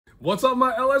What's up,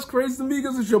 my LS crazy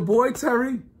amigos? It's your boy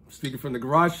Terry, speaking from the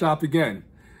garage shop again.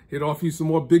 Here to offer you some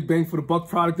more big bang for the buck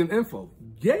product and info.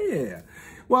 Yeah.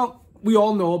 Well, we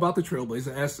all know about the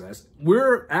Trailblazer SS.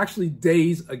 We're actually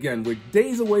days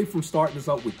away from starting this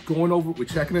up. We're going over it, we're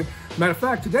checking it. Matter of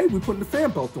fact, today we're putting the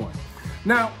fan belt on.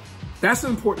 Now, that's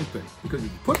an important thing, because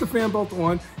if you put the fan belt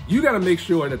on, you got to make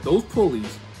sure that those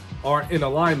pulleys are in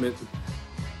alignment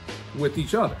with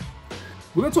each other.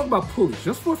 We're going to talk about pulleys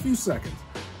just for a few seconds.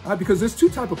 Because there's two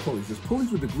types of pulleys. There's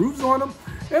pulleys with the grooves on them,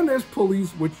 and there's pulleys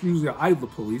which usually are idler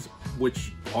pulleys,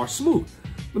 which are smooth.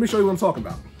 Let me show you what I'm talking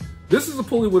about. This is a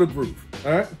pulley with a groove,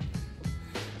 all right?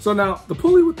 So now, the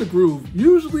pulley with the groove,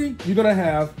 usually you're gonna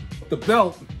have the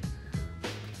belt,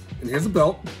 and here's the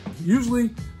belt. Usually,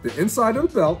 the inside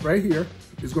of the belt, right here,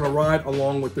 is gonna ride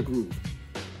along with the groove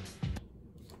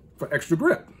for extra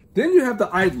grip. Then you have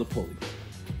the idler pulley.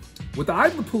 With the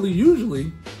idler pulley,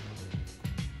 usually,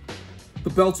 the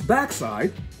belt's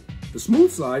backside, the smooth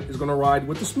side, is gonna ride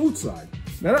with the smooth side.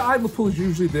 Now the idler pulley is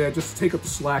usually there just to take up the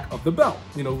slack of the belt,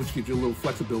 which gives you a little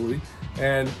flexibility.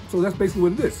 And so that's basically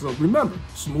what it is. So remember,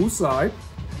 smooth side,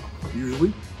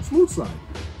 usually smooth side.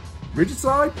 Rigid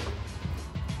side,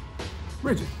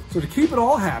 rigid. So to keep it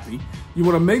all happy, you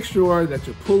wanna make sure that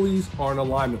your pulleys are in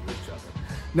alignment with each other.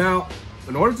 Now,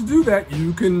 in order to do that,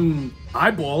 you can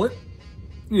eyeball it,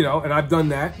 and I've done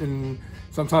that, and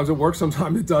sometimes it works,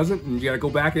 sometimes it doesn't, and you gotta go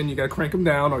back and you gotta crank them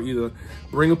down, or either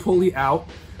bring a pulley out,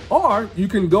 or you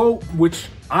can go, which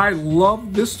I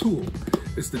love this tool.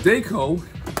 It's the Dayco.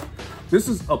 This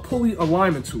is a pulley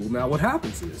alignment tool. Now what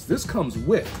happens is, this comes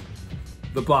with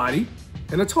the body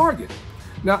and a target.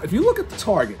 Now, if you look at the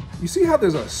target, you see how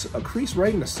there's a crease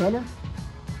right in the center?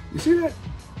 You see that?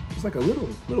 It's like a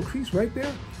little crease right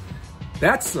there.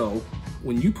 That's so,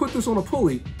 when you put this on a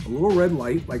pulley, a little red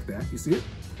light like that, you see it?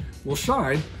 Will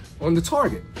shine on the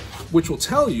target, which will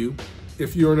tell you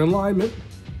if you're in alignment,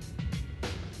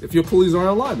 if your pulleys are in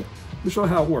alignment. Let me show you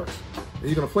how it works. And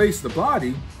you're gonna place the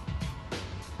body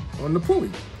on the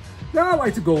pulley. Now I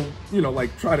like to go,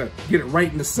 like try to get it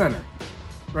right in the center,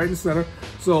 right in the center.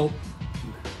 So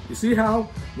you see how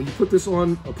when you put this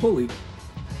on a pulley,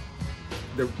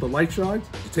 the light shines?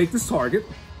 You take this target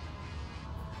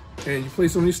and you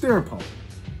place it on your steering pump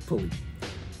pulley.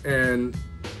 And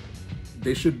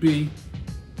they should be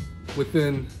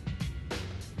within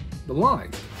the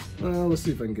lines. Let's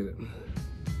see if I can get it.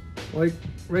 Like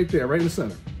right there, right in the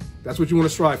center. That's what you want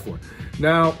to strive for.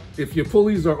 Now, if your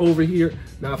pulleys are over here,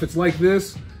 now if it's like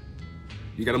this,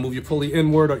 you got to move your pulley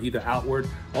inward or either outward.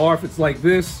 Or if it's like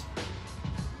this,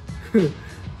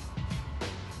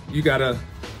 you got to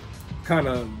kind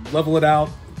of level it out,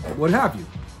 what have you.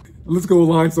 Let's go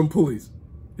align some pulleys.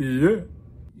 Yeah.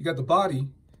 You got the body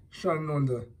shining on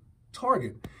the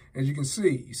target. As you can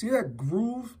see, you see that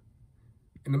groove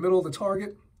in the middle of the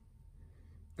target?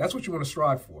 That's what you want to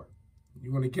strive for.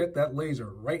 You want to get that laser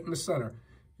right in the center,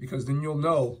 because then you'll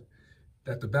know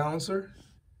that the balancer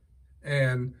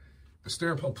and the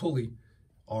steering pump pulley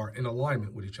are in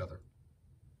alignment with each other.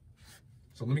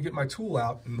 So let me get my tool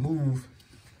out and move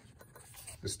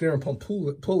the steering pump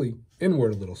pulley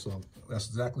inward a little. So that's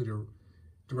exactly the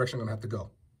direction I'm gonna have to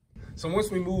go. So once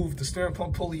we move the steering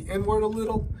pump pulley inward a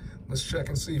little, let's check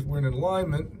and see if we're in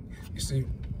alignment. You see,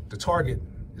 the target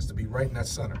is to be right in that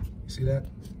center. You see that?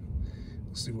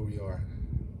 Let's see where we are.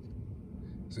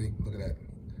 See, look at that.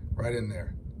 Right in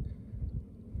there.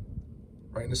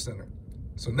 Right in the center.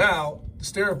 So now, the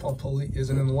steering pump pulley is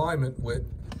in alignment with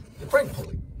the crank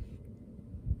pulley.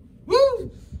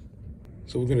 Woo!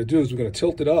 So what we're gonna do is we're gonna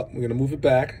tilt it up. We're gonna move it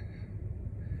back.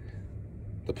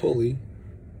 The pulley,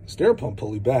 steering pump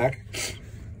pulley back,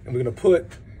 and we're gonna put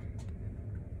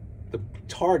the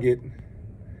target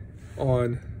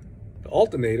on the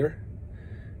alternator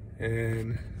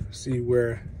and see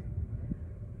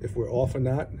if we're off or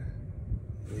not.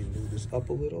 Let me move this up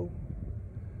a little.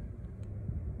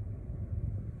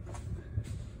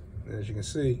 And as you can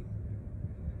see,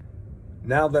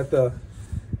 now that the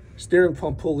steering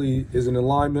pump pulley is in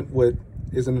alignment with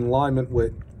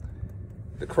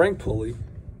the crank pulley,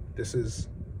 this is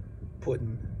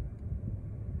putting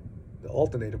the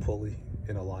alternator pulley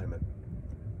in alignment.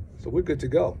 So we're good to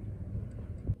go.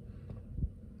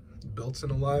 Belt's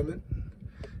in alignment.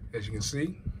 As you can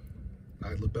see,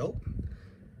 idler belt,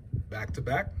 back to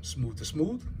back, smooth to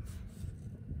smooth,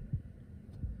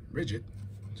 rigid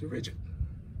to rigid,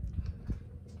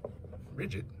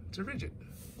 rigid to rigid,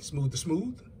 smooth to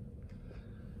smooth.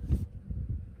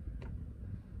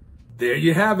 There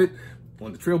you have it.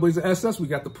 On the Trailblazer SS, we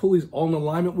got the pulleys all in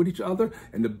alignment with each other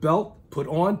and the belt put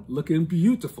on looking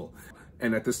beautiful.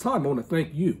 And at this time, I want to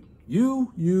thank you,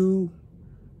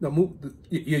 Now move,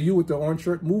 yeah, you with the orange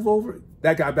shirt, move over.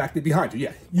 That guy back there behind you,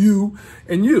 yeah, you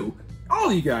and you. All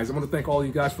of you guys, I want to thank all of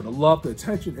you guys for the love, the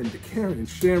attention, and the caring and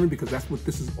sharing, because that's what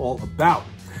this is all about.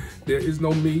 There is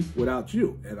no me without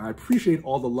you, and I appreciate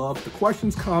all the love, the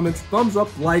questions, comments, thumbs up,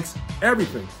 likes,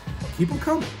 everything. Keep them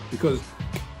coming, because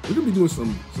we're going to be doing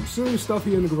some serious stuff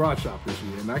here in the garage shop this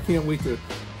year, and I can't wait to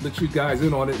let you guys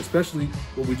in on it, especially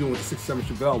what we're doing with the 6.7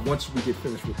 Chevelle once we get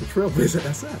finished with the Trailblazer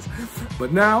SS.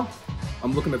 But now,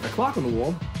 I'm looking at the clock on the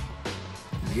wall.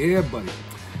 Yeah, buddy.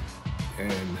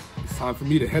 And it's time for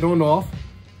me to head on off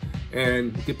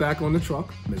and get back on the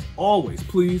truck. And as always,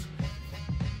 please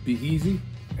be easy,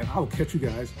 and I will catch you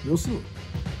guys real soon.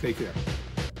 Take care.